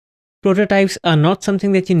Prototypes are not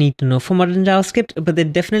something that you need to know for modern JavaScript, but they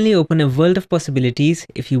definitely open a world of possibilities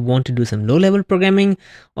if you want to do some low-level programming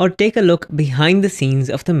or take a look behind the scenes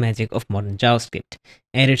of the magic of modern JavaScript.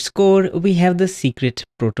 At its core, we have the secret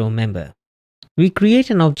Proto member. We create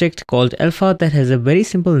an object called alpha that has a very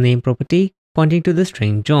simple name property pointing to the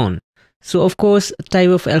string John. So of course, type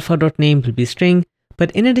of alpha.name will be string, but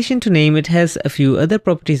in addition to name, it has a few other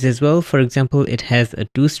properties as well. For example, it has a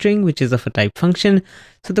toString, which is of a type function.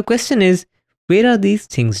 So the question is, where are these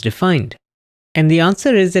things defined? And the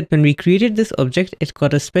answer is that when we created this object, it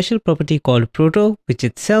got a special property called Proto, which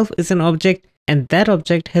itself is an object, and that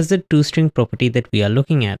object has the toString property that we are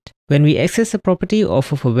looking at. When we access a property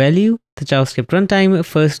off of a value, the JavaScript runtime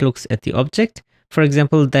first looks at the object. For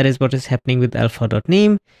example, that is what is happening with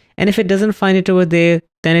alpha.name. And if it doesn't find it over there,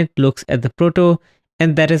 then it looks at the Proto,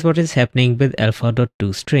 and that is what is happening with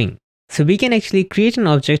alpha.toString. So we can actually create an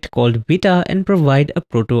object called beta and provide a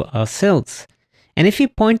Proto ourselves. And if we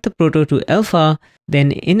point the Proto to alpha,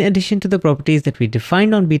 then in addition to the properties that we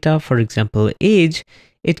defined on beta, for example, age,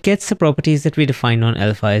 it gets the properties that we defined on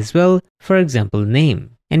alpha as well, for example,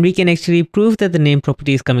 name. And we can actually prove that the name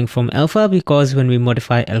property is coming from alpha because when we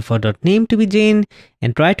modify alpha.name to be Jane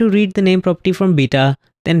and try to read the name property from beta,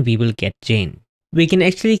 then we will get Jane. We can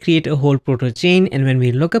actually create a whole Proto chain, and when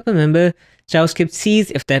we look up a member, JavaScript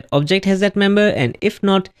sees if that object has that member, and if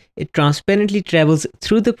not, it transparently travels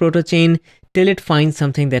through the Proto chain till it finds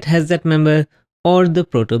something that has that member, or the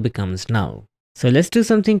Proto becomes null. So let's do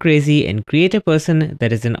something crazy and create a person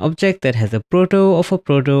that is an object that has a Proto of a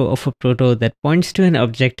Proto of a Proto that points to an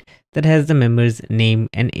object that has the member's name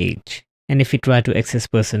and age. And if we try to access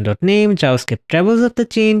person.name, JavaScript travels up the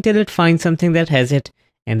chain till it finds something that has it.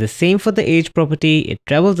 And the same for the age property, it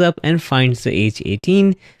travels up and finds the age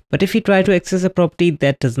 18. But if we try to access a property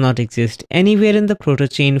that does not exist anywhere in the Proto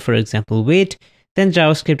chain, for example weight, then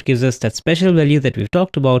JavaScript gives us that special value that we've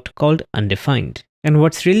talked about called undefined. And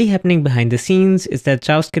what's really happening behind the scenes is that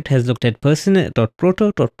JavaScript has looked at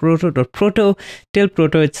person.proto.proto.proto till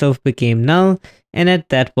Proto itself became null, and at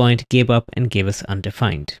that point gave up and gave us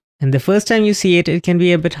undefined. And the first time you see it, it can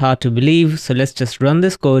be a bit hard to believe, so let's just run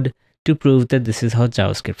this code to prove that this is how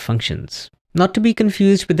JavaScript functions. Not to be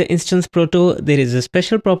confused with the instance Proto, there is a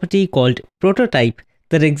special property called prototype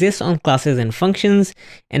that exists on classes and functions,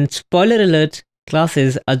 and spoiler alert,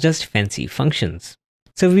 classes are just fancy functions.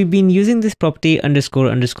 So we've been using this property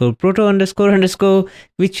 __proto__,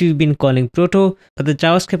 which we've been calling Proto, but the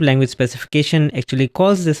JavaScript language specification actually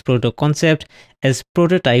calls this Proto concept as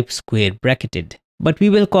prototype square bracketed. But we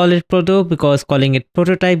will call it Proto because calling it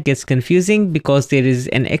prototype gets confusing because there is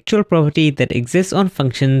an actual property that exists on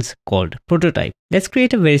functions called prototype. Let's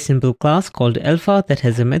create a very simple class called alpha that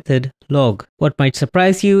has a method log. What might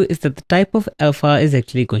surprise you is that the type of alpha is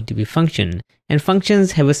actually going to be function, and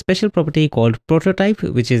functions have a special property called prototype,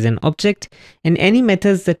 which is an object, and any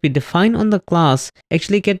methods that we define on the class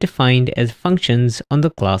actually get defined as functions on the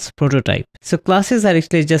class prototype. So classes are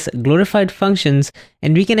actually just glorified functions,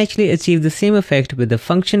 and we can actually achieve the same effect with a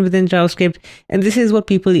function within JavaScript, and this is what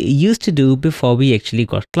people used to do before we actually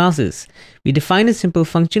got classes. We define a simple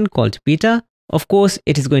function called beta. Of course,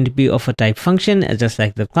 it is going to be of a type function just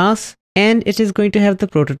like the class, and it is going to have the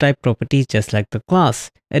prototype property just like the class.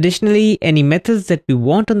 Additionally, any methods that we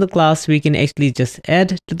want on the class, we can actually just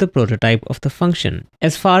add to the prototype of the function.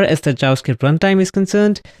 As far as the JavaScript runtime is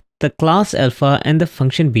concerned, the class alpha and the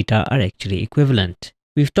function beta are actually equivalent.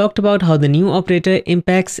 We've talked about how the new operator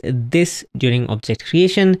impacts this during object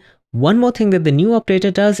creation. One more thing that the new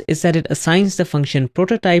operator does is that it assigns the function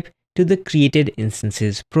prototype to the created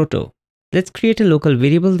instance's Proto. Let's create a local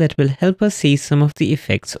variable that will help us see some of the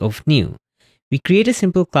effects of new. We create a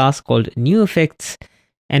simple class called newEffects,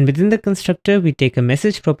 and within the constructor, we take a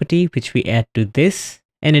message property which we add to this,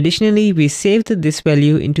 and additionally, we save the this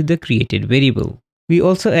value into the created variable. We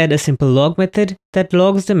also add a simple log method that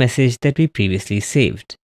logs the message that we previously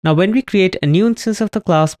saved. Now, when we create a new instance of the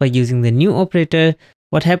class by using the new operator,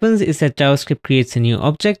 what happens is that JavaScript creates a new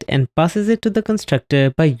object and passes it to the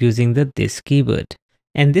constructor by using the this keyword.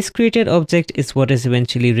 And this created object is what is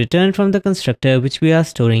eventually returned from the constructor, which we are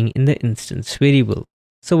storing in the instance variable.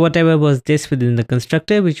 So whatever was this within the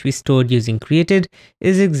constructor which we stored using created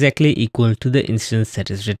is exactly equal to the instance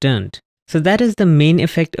that is returned. So that is the main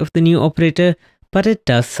effect of the new operator, but it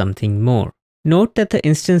does something more. Note that the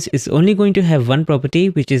instance is only going to have one property,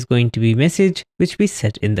 which is going to be message, which we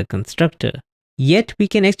set in the constructor. Yet we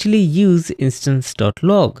can actually use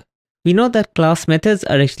instance.log. We know that class methods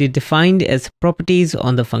are actually defined as properties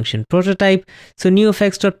on the function prototype, so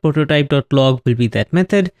newEffects.prototype.log will be that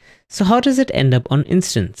method. So how does it end up on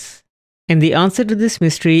instance? And the answer to this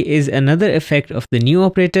mystery is another effect of the new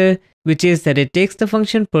operator, which is that it takes the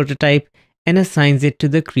function prototype and assigns it to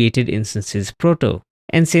the created instance's proto.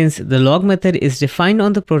 And since the log method is defined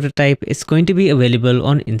on the prototype, it's going to be available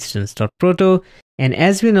on instance.proto. And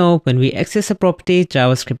as we know, when we access a property,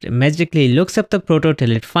 JavaScript magically looks up the proto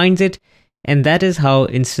till it finds it. And that is how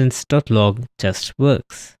instance.log just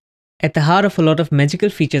works. At the heart of a lot of magical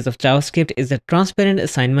features of JavaScript is the transparent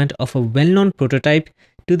assignment of a well-known prototype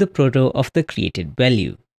to the proto of the created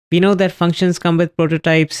value. We know that functions come with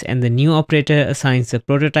prototypes, and the new operator assigns the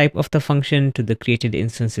prototype of the function to the created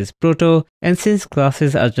instance's proto. And since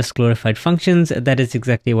classes are just glorified functions, that is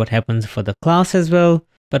exactly what happens for the class as well.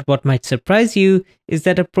 But what might surprise you is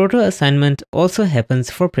that a proto assignment also happens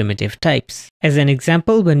for primitive types. As an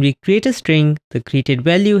example, when we create a string, the created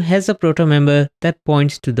value has a proto member that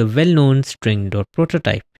points to the well-known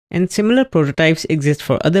string.prototype. And similar prototypes exist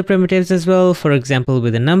for other primitives as well. For example,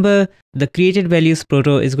 with a number, the created values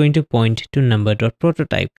proto is going to point to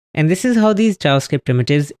number.prototype. And this is how these JavaScript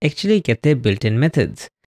primitives actually get their built-in methods.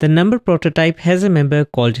 The number prototype has a member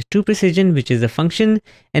called toPrecision, which is a function,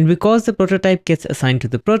 and because the prototype gets assigned to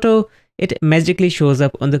the proto, it magically shows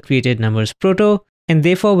up on the created numbers proto. And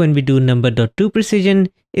therefore, when we do number.toPrecision,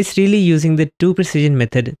 it's really using the toPrecision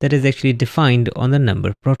method that is actually defined on the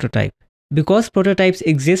number prototype. Because prototypes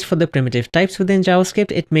exist for the primitive types within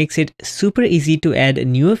JavaScript, it makes it super easy to add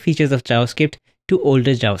newer features of JavaScript to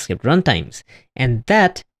older JavaScript runtimes. And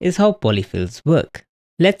that is how polyfills work.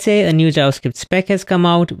 Let's say a new JavaScript spec has come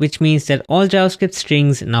out, which means that all JavaScript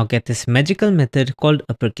strings now get this magical method called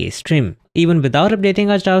uppercase trim. Even without updating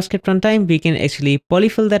our JavaScript runtime, we can actually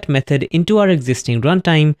polyfill that method into our existing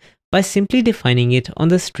runtime by simply defining it on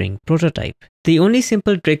the string prototype. The only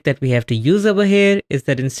simple trick that we have to use over here is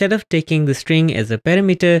that instead of taking the string as a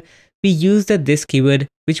parameter, we use the this keyword,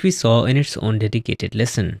 which we saw in its own dedicated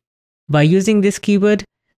lesson. By using this keyword,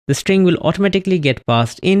 the string will automatically get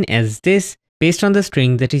passed in as this based on the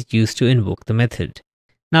string that is used to invoke the method.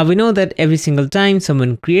 Now we know that every single time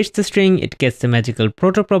someone creates the string, it gets the magical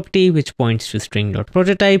proto property which points to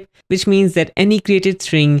string.prototype, which means that any created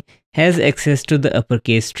string has access to the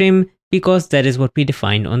uppercase trim because that is what we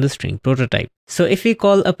defined on the string prototype. So if we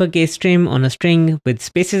call uppercase trim on a string with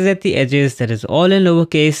spaces at the edges that is all in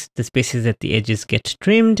lowercase, the spaces at the edges get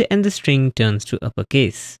trimmed and the string turns to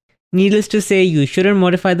uppercase. Needless to say, you shouldn't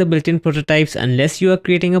modify the built-in prototypes unless you are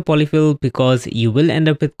creating a polyfill because you will end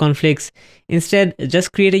up with conflicts. Instead,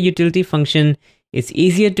 just create a utility function. It's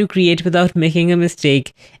easier to create without making a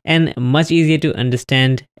mistake and much easier to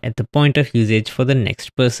understand at the point of usage for the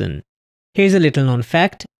next person. Here's a little known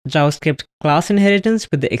fact. JavaScript class inheritance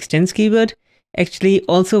with the extends keyword actually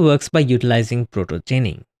also works by utilizing proto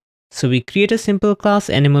chaining. So we create a simple class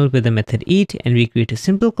animal with the method eat, and we create a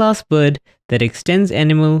simple class bird that extends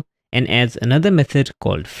animal and adds another method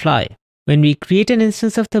called fly. When we create an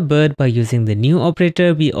instance of the bird by using the new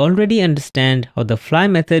operator, we already understand how the fly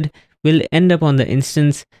method will end up on the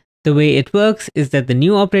instance. The way it works is that the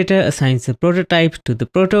new operator assigns the prototype to the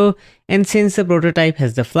proto, and since the prototype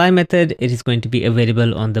has the fly method, it is going to be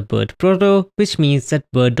available on the bird proto, which means that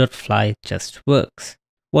bird.fly just works.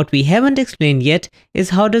 What we haven't explained yet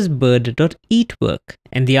is how does bird.eat work?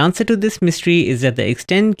 And the answer to this mystery is that the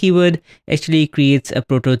extend keyword actually creates a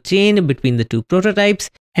proto chain between the two prototypes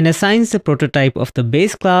and assigns the prototype of the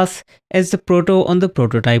base class as the proto on the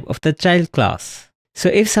prototype of the child class. So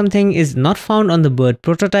if something is not found on the bird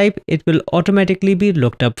prototype, it will automatically be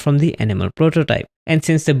looked up from the animal prototype. And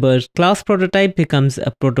since the bird class prototype becomes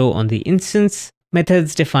a proto on the instance,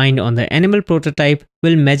 methods defined on the animal prototype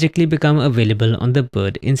will magically become available on the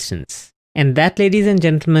bird instance. And that, ladies and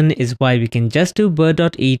gentlemen, is why we can just do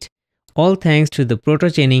bird.eat, all thanks to the proto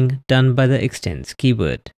chaining done by the extends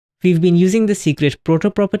keyword. We've been using the secret proto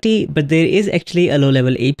property, but there is actually a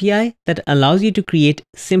low-level API that allows you to create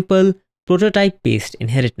simple prototype-based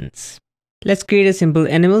inheritance. Let's create a simple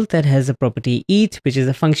animal that has a property eat, which is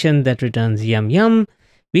a function that returns yum yum.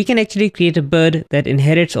 We can actually create a bird that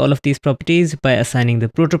inherits all of these properties by assigning the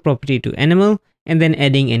proto property to animal and then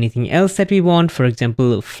adding anything else that we want, for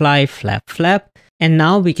example, fly, flap, flap. And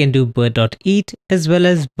now we can do bird.eat as well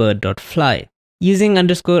as bird.fly. Using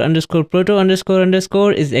 __proto__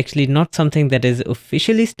 is actually not something that is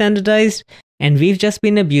officially standardized, and we've just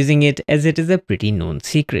been abusing it as it is a pretty known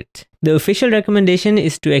secret. The official recommendation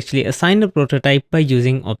is to actually assign a prototype by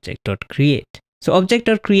using Object.create. So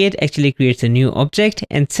Object.create actually creates a new object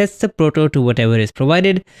and sets the proto to whatever is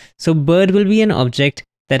provided. So bird will be an object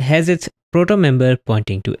that has its proto member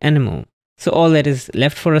pointing to animal. So all that is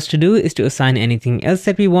left for us to do is to assign anything else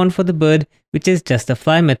that we want for the bird, which is just the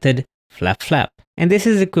fly method, flap flap. And this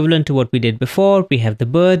is equivalent to what we did before. We have the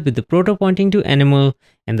bird with the proto pointing to animal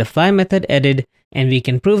and the fly method added, and we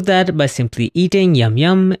can prove that by simply eating yum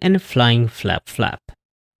yum and flying flap flap.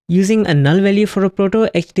 Using a null value for a proto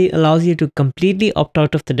actually allows you to completely opt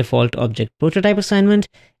out of the default object prototype assignment,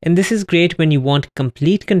 and this is great when you want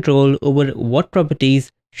complete control over what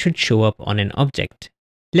properties should show up on an object.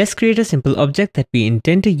 Let's create a simple object that we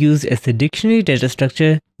intend to use as the dictionary data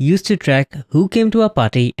structure used to track who came to our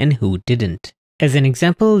party and who didn't. As an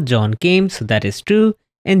example, John came, so that is true,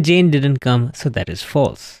 and Jane didn't come, so that is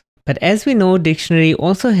false. But as we know, dictionary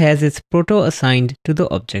also has its proto assigned to the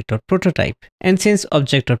object.prototype. And since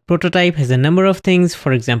object.prototype has a number of things,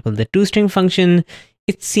 for example, the toString function,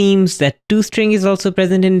 it seems that toString is also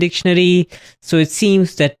present in dictionary, so it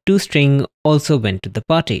seems that toString also went to the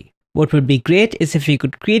party. What would be great is if we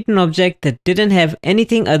could create an object that didn't have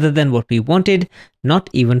anything other than what we wanted, not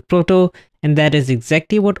even proto, and that is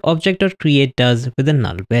exactly what object.create does with a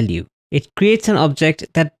null value. It creates an object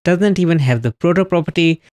that doesn't even have the proto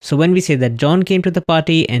property, so when we say that John came to the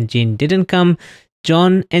party and Jane didn't come,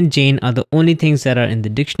 John and Jane are the only things that are in the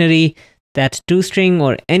dictionary. That toString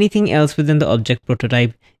or anything else within the object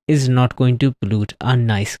prototype is not going to pollute our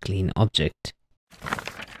nice clean object.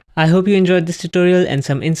 I hope you enjoyed this tutorial and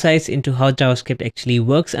some insights into how JavaScript actually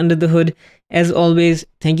works under the hood. As always,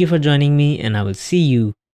 thank you for joining me, and I will see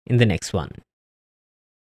you in the next one.